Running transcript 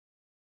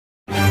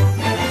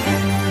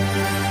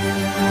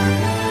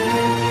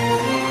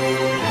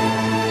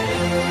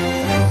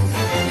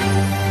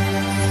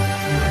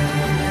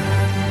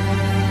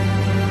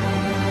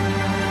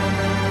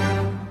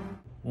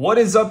What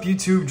is up,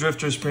 YouTube?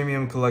 Drifters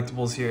Premium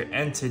Collectibles here,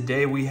 and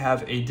today we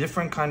have a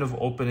different kind of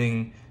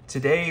opening.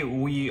 Today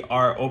we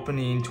are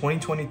opening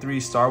 2023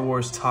 Star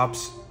Wars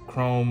Topps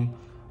Chrome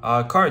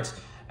cards,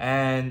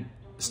 and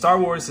Star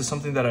Wars is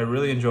something that I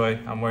really enjoy.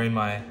 I'm wearing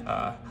my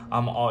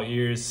I'm all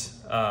ears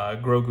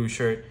Grogu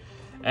shirt,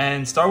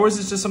 and Star Wars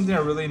is just something I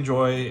really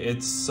enjoy.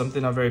 It's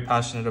something I'm very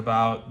passionate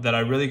about, that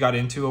I really got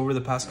into over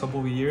the past couple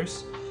of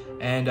years.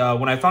 And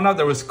when I found out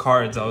there was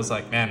cards, I was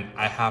like, man,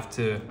 I have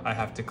to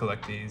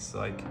collect these.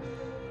 Like,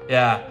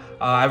 yeah,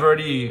 I've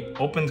already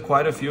opened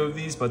quite a few of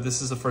these, but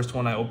this is the first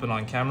one I opened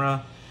on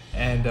camera.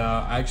 And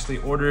I actually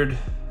ordered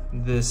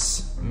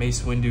this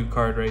Mace Windu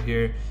card right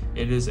here.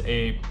 It is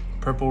a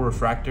purple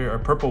refractor, or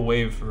purple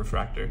wave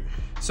refractor.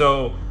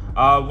 So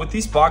with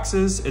these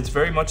boxes, it's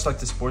very much like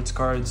the sports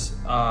cards.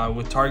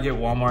 With Target,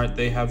 Walmart,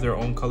 they have their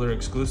own color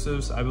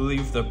exclusives. I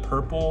believe the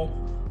purple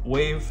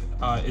wave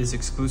is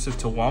exclusive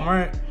to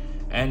Walmart.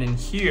 And in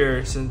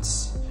here,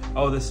 since,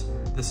 oh, this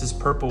is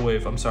Purple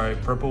Wave, I'm sorry,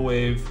 Purple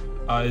Wave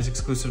is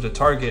exclusive to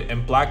Target,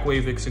 and Black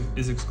Wave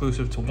is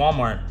exclusive to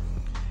Walmart.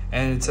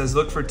 And it says,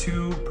 look for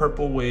 2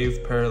 Purple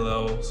Wave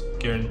parallels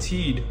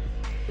guaranteed.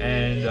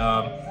 And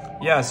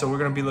yeah, so we're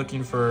gonna be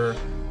looking for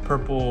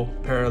Purple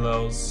Wave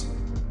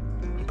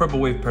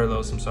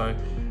parallels, I'm sorry.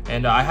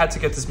 And I had to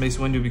get this Mace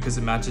Windu because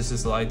it matches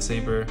his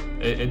lightsaber.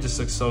 It just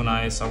looks so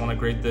nice. I wanna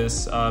grade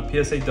this.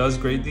 PSA does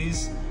grade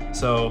these,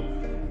 so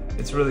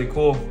it's really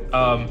cool.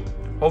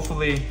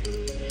 Hopefully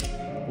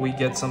we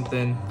get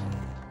something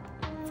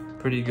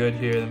pretty good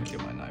here. Let me get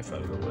my knife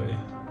out of the way.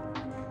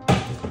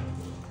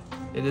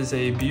 It is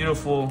a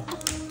beautiful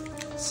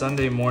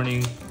Sunday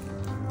morning.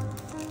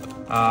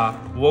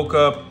 Woke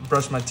up,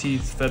 brushed my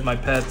teeth, fed my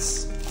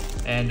pets,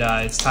 and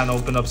it's time to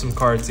open up some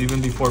cards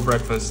even before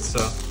breakfast. So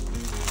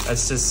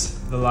that's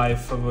just the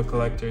life of a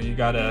collector. You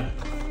gotta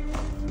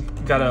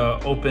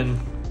open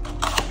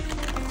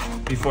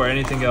before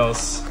anything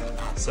else.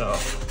 So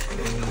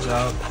getting these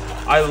out.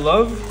 I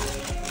love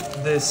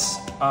this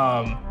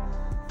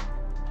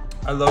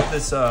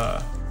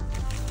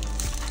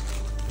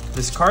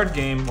this card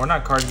game, or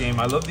not card game.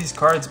 I love these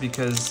cards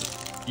because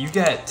you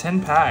get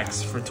 10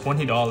 packs for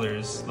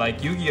 $20.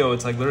 Like Yu-Gi-Oh,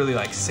 it's like literally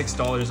like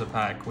 $6 a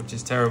pack, which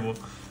is terrible.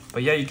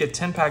 But yeah, you get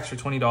 10 packs for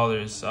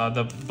 $20.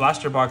 The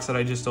blaster box that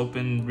I just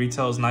opened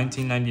retails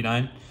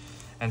 $19.99,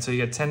 and so you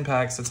get 10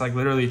 packs. It's like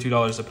literally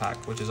 $2 a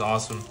pack, which is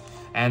awesome.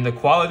 And the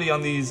quality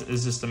on these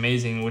is just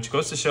amazing, which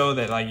goes to show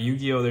that like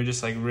Yu-Gi-Oh, they're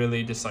just like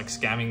really just like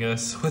scamming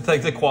us with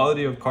like the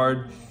quality of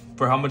card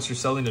for how much you're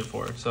selling it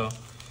for. So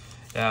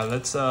yeah,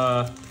 let's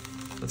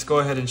go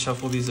ahead and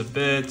shuffle these a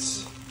bit.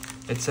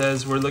 It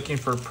says we're looking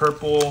for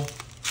purple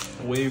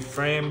wave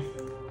frame.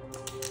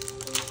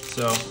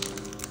 So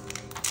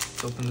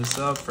let's open this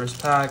up.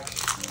 First pack.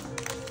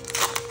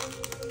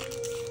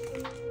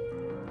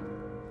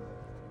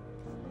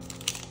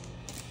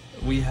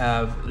 We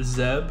have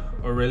Zeb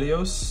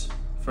Orrelios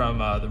from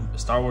the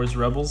Star Wars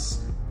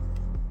Rebels.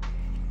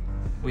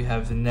 We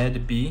have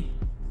Ned B.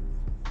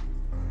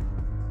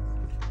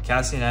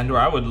 Cassian Andor.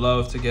 I would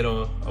love to get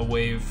a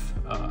wave,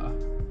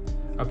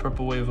 a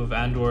purple wave of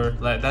Andor.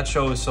 Like, that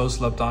show is so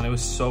slept on. It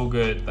was so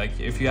good. Like,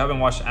 if you haven't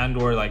watched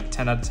Andor, like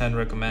 10 out of 10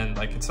 recommend.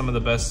 Like, it's some of the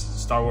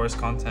best Star Wars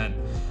content.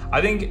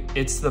 I think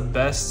it's the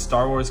best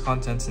Star Wars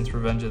content since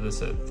Revenge of the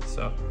Sith.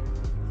 So,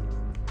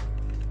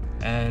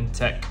 and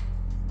Tech.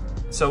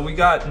 So we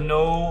got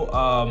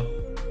no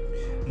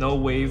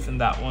wave in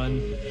that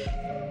one.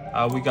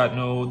 We got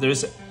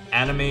there's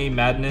Anime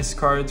Madness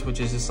cards, which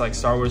is just like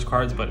Star Wars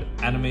cards, but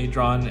anime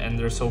drawn, and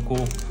they're so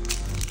cool.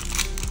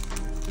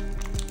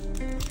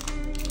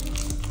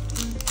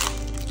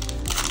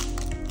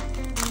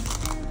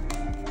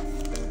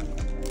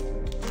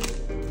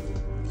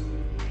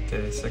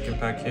 Okay, second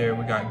pack here,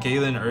 we got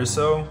Galen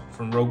Erso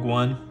from Rogue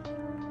One,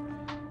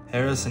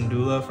 Hera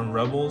Syndulla from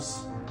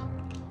Rebels.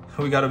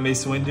 We got a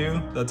Mace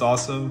Windu. That's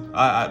awesome.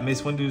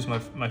 Mace Windu is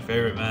my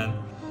favorite, man.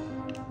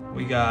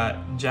 We got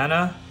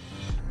Janna,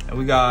 and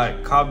we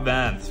got Cobb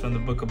Vanth from the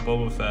Book of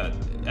Boba Fett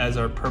as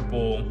our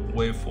purple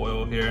wave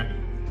foil here.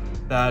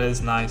 That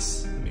is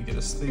nice. Let me get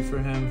a sleeve for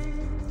him.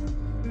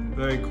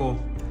 Very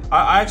cool.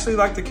 I actually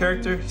like the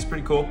character. He's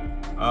pretty cool.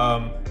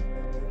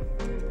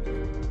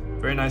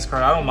 Very nice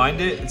card. I don't mind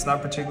it. It's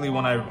not particularly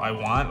one I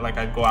want, like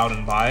I'd go out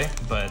and buy,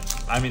 but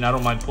I mean, I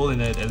don't mind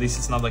pulling it. At least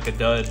it's not like a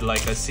dud,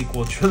 like a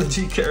sequel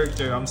trilogy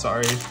character. I'm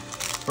sorry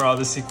for all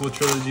the sequel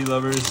trilogy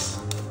lovers.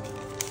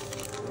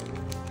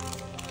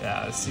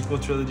 Yeah, the sequel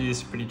trilogy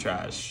is pretty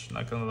trash,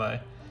 not gonna lie.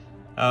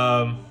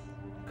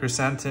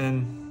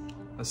 Chrysanthemum,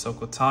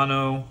 Ahsoka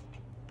Tano.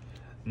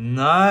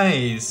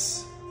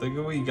 Nice. Look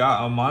what we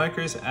got. A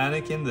Monikers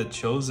Anakin, the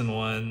Chosen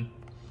One.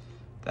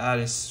 That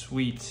is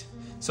sweet.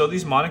 So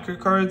these moniker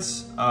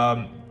cards,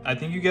 I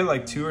think you get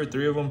like 2 or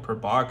 3 of them per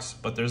box,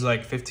 but there's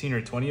like 15 or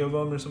 20 of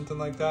them or something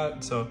like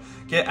that. So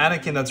get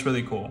Anakin, that's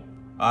really cool.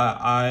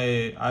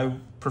 I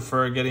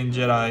prefer getting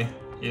Jedi,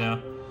 you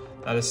know,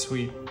 that is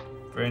sweet.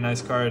 Very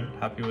nice card,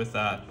 happy with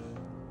that.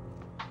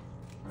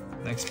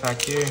 Next pack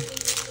here.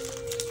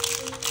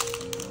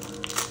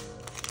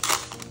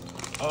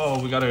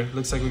 Oh,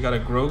 looks like we got a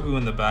Grogu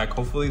in the back.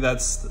 Hopefully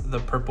that's the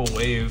purple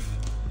wave.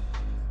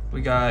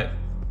 We got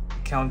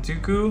Count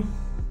Dooku.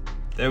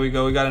 There we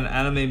go. We got an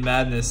Anime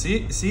Madness.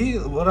 See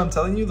what I'm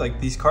telling you? Like,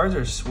 these cards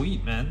are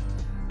sweet, man.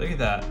 Look at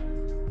that.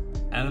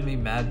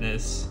 Anime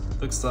Madness.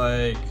 Looks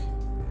like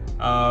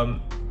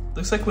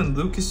when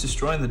Luke is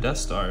destroying the Death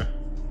Star.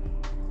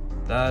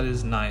 That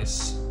is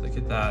nice. Look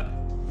at that.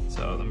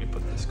 So let me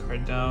put this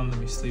card down. Let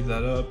me sleeve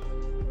that up.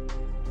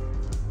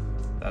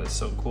 That is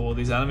so cool.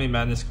 These Anime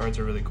Madness cards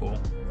are really cool.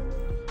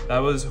 That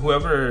was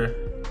whoever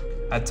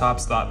at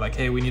Topps thought like,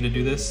 hey, we need to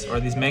do this, or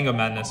these Manga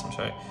Madness, I'm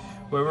sorry.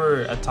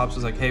 Whoever at Topps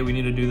was like, hey, we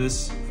need to do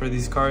this for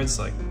these cards,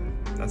 like,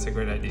 that's a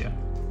great idea.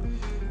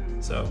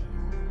 So,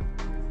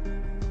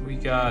 we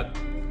got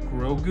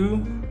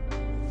Grogu.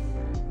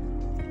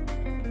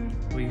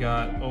 We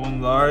got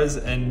Owen Lars,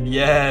 and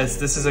yes,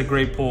 this is a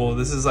great pull.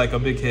 This is like a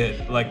big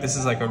hit. Like, this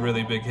is like a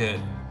really big hit.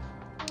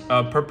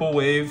 Purple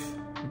Wave,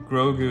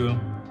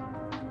 Grogu.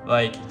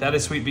 Like, that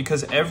is sweet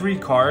because every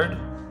card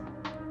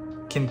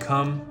can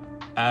come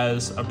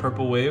as a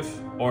purple wave,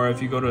 or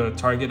if you go to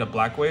Target, a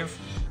black wave.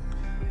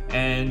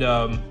 And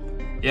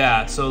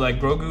yeah, so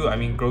like Grogu, I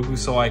mean,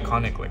 Grogu's so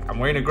iconic. Like, I'm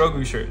wearing a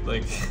Grogu shirt.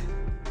 Like,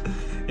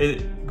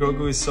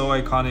 Grogu is so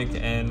iconic,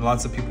 and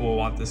lots of people will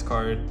want this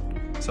card.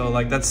 So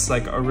like, that's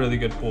like a really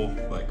good pull.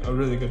 Like, a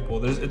really good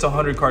pull. It's a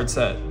 100 card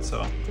set.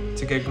 So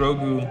to get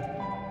Grogu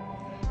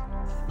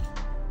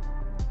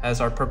as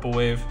our purple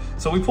wave.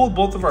 So we pulled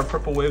both of our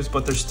purple waves,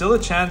 but there's still a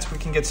chance we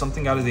can get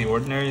something out of the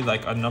ordinary,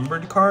 like a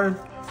numbered card,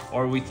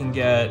 or we can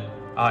get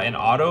an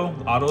auto.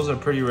 Autos are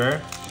pretty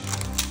rare.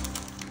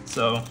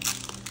 So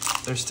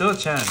there's still a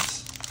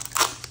chance.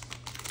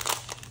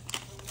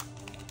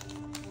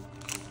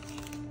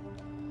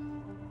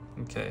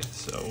 Okay,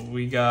 so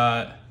we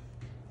got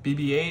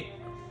BB-8,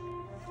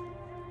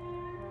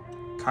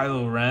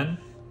 Kylo Ren,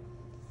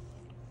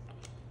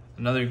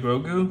 another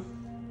Grogu,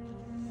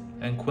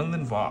 and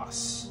Quinlan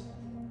Voss.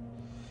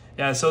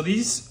 Yeah, so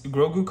these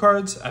Grogu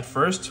cards, at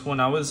first, when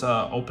I was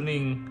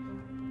opening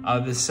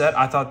this set,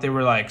 I thought they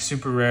were like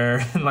super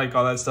rare and like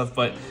all that stuff,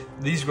 but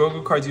these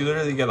Grogu cards, you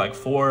literally get like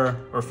 4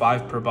 or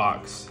 5 per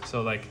box.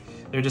 So like,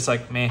 they're just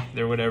like, meh,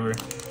 they're whatever.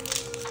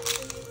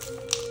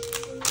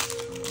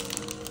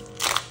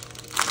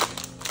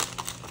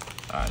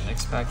 Alright,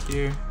 next pack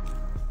here.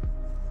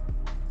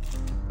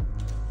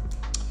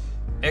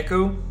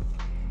 Echo.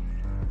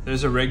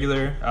 There's a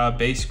regular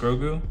base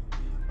Grogu.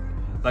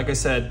 Like I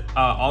said,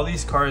 all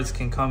these cards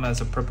can come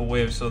as a purple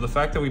wave. So the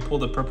fact that we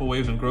pulled a purple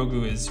wave in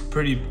Grogu is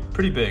pretty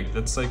big.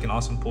 That's like an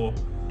awesome pull.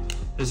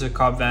 There's a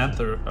Cobb Vanth,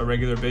 or a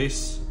regular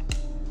base.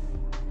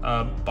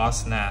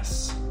 Boss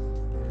Nass.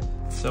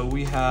 So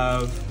we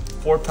have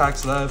 4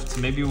 packs left.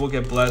 Maybe we'll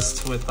get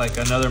blessed with like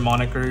another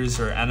Monikers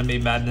or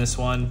Anime Madness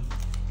one.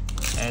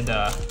 And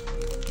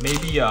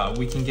maybe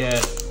we can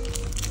get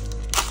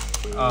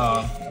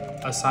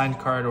a signed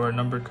card or a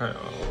numbered card.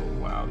 Oh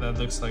wow, that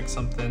looks like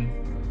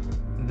something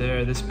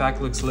there. This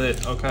pack looks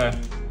lit. Okay,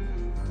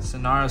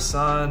 Sonara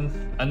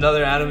Sun,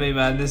 another Anime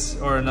Madness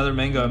or another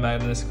Manga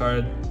Madness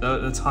card.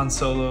 That's Han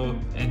Solo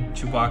and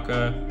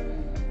Chewbacca,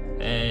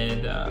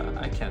 and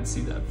I can't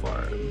see that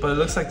far, but it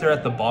looks like they're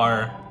at the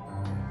bar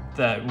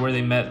where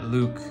they met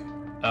Luke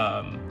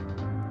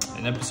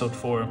in episode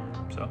 4.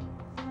 So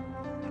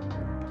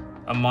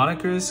a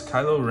Monikers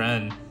Kylo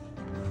Ren.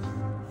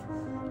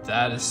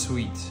 That is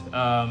sweet.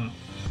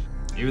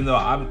 Even though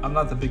I'm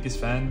not the biggest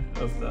fan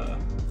of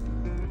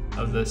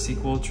the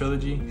sequel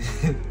trilogy,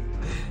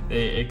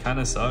 it kind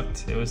of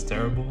sucked. It was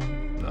terrible,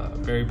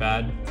 very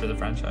bad for the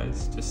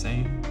franchise. Just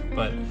saying,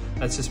 but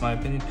that's just my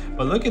opinion.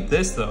 But look at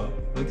this though.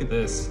 Look at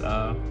this,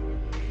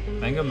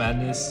 Manga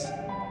Madness,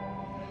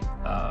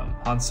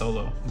 Han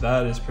Solo.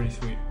 That is pretty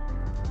sweet.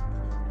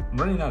 I'm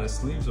running out of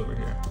sleeves over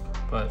here,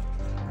 but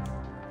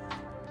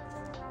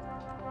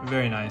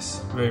very nice,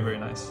 very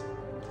nice.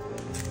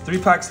 3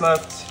 packs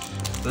left.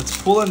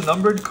 Let's pull a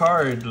numbered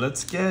card.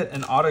 Let's get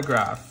an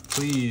autograph,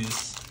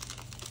 please.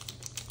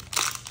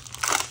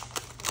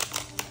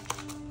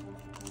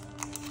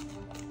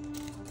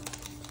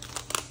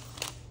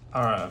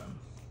 All right.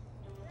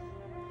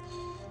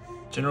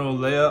 General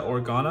Leia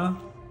Organa,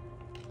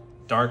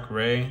 Dark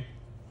Ray,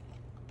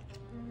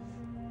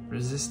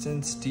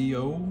 Resistance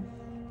Do,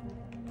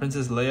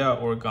 Princess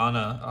Leia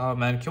Organa. Oh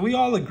man, can we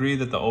all agree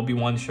that the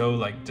Obi-Wan show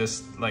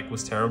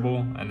was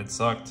terrible and it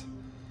sucked?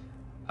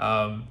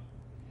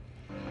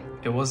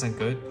 It wasn't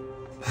good.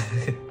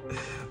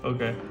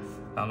 Okay,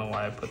 I don't know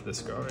why I put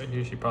this girl right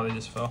here. She probably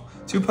just fell.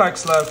 2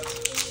 packs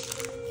left.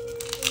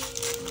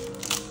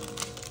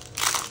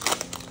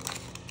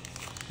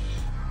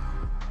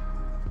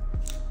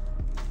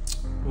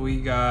 We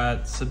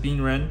got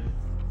Sabine Wren.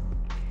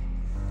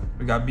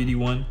 We got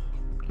BD1.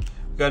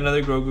 We got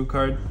another Grogu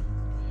card.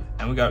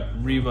 And we got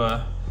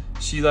Reva.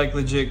 She like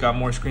legit got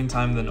more screen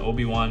time than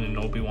Obi-Wan in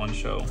Obi-Wan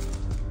show.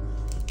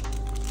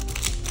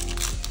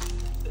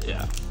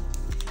 Yeah.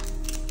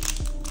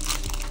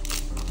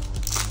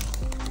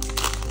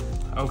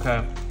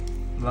 Okay.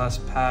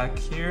 Last pack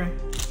here.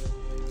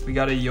 We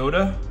got a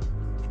Yoda.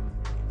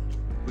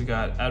 we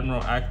got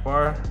Admiral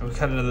Akbar, we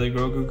got another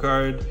Grogu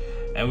card,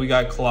 and we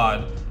got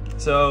Claude.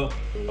 So,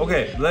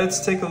 okay,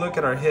 let's take a look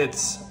at our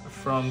hits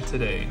from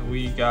today.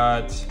 We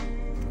got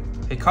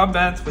a Cobb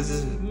Vanth, which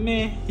is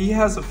meh. He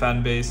has a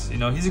fan base, you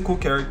know, he's a cool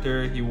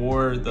character. He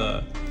wore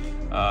the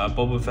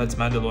Boba Fett's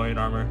Mandalorian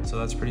armor, so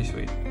that's pretty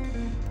sweet.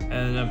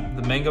 And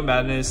the Manga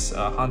Madness,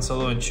 Han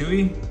Solo and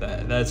Chewie,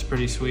 that's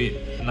pretty sweet.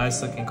 A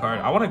nice looking card.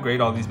 I want to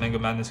grade all these Manga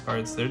Madness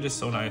cards. They're just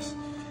so nice.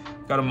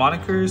 Got a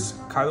Monikers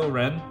Kylo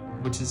Ren,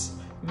 which is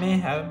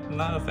meh. I'm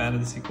not a fan of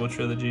the sequel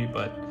trilogy,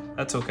 but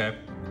that's okay.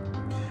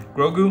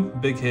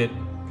 Grogu, big hit.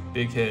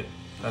 Big hit.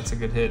 That's a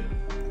good hit.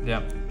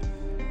 Yeah.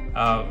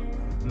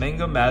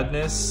 Manga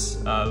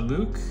Madness,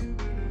 Luke.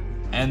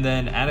 And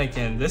then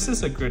Anakin. This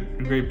is a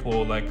great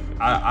pull. Like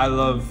I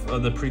love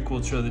the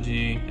prequel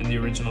trilogy and the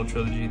original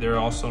trilogy. They're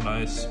all so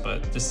nice,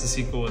 but just the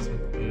sequel is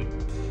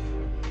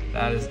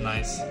that is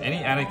nice. Any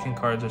Anakin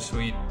cards are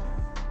sweet.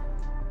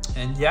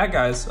 And yeah,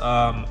 guys,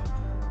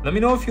 let me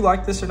know if you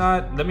like this or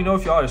not. Let me know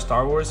if y'all are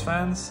Star Wars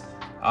fans.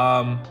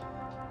 Yeah,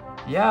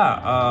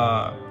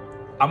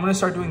 I'm gonna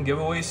start doing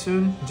giveaways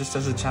soon, just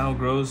as the channel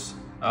grows.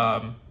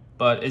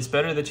 But it's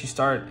better that you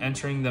start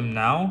entering them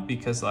now,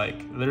 because like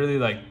literally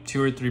like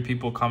 2 or 3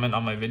 people comment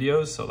on my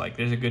videos, so like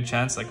there's a good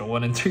chance, like a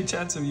 1 in 3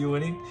 chance of you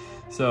winning.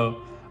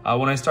 So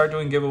when I start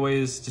doing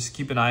giveaways, just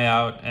keep an eye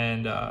out,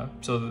 and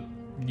so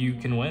you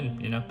can win,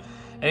 you know.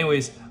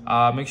 Anyways,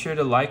 make sure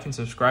to like and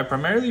subscribe,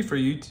 primarily for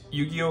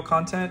Yu-Gi-Oh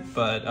content,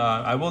 but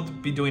I will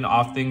be doing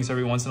off things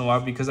every once in a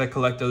while because I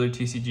collect other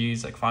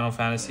TCGs like Final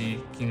Fantasy,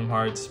 Kingdom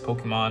Hearts,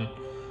 Pokemon.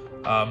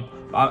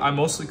 I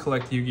mostly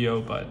collect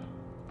Yu-Gi-Oh, but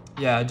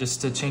yeah,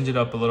 just to change it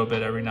up a little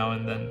bit every now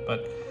and then.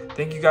 But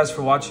thank you guys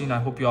for watching. I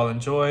hope you all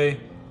enjoy,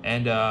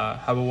 and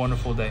have a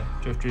wonderful day.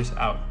 Drifters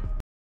out.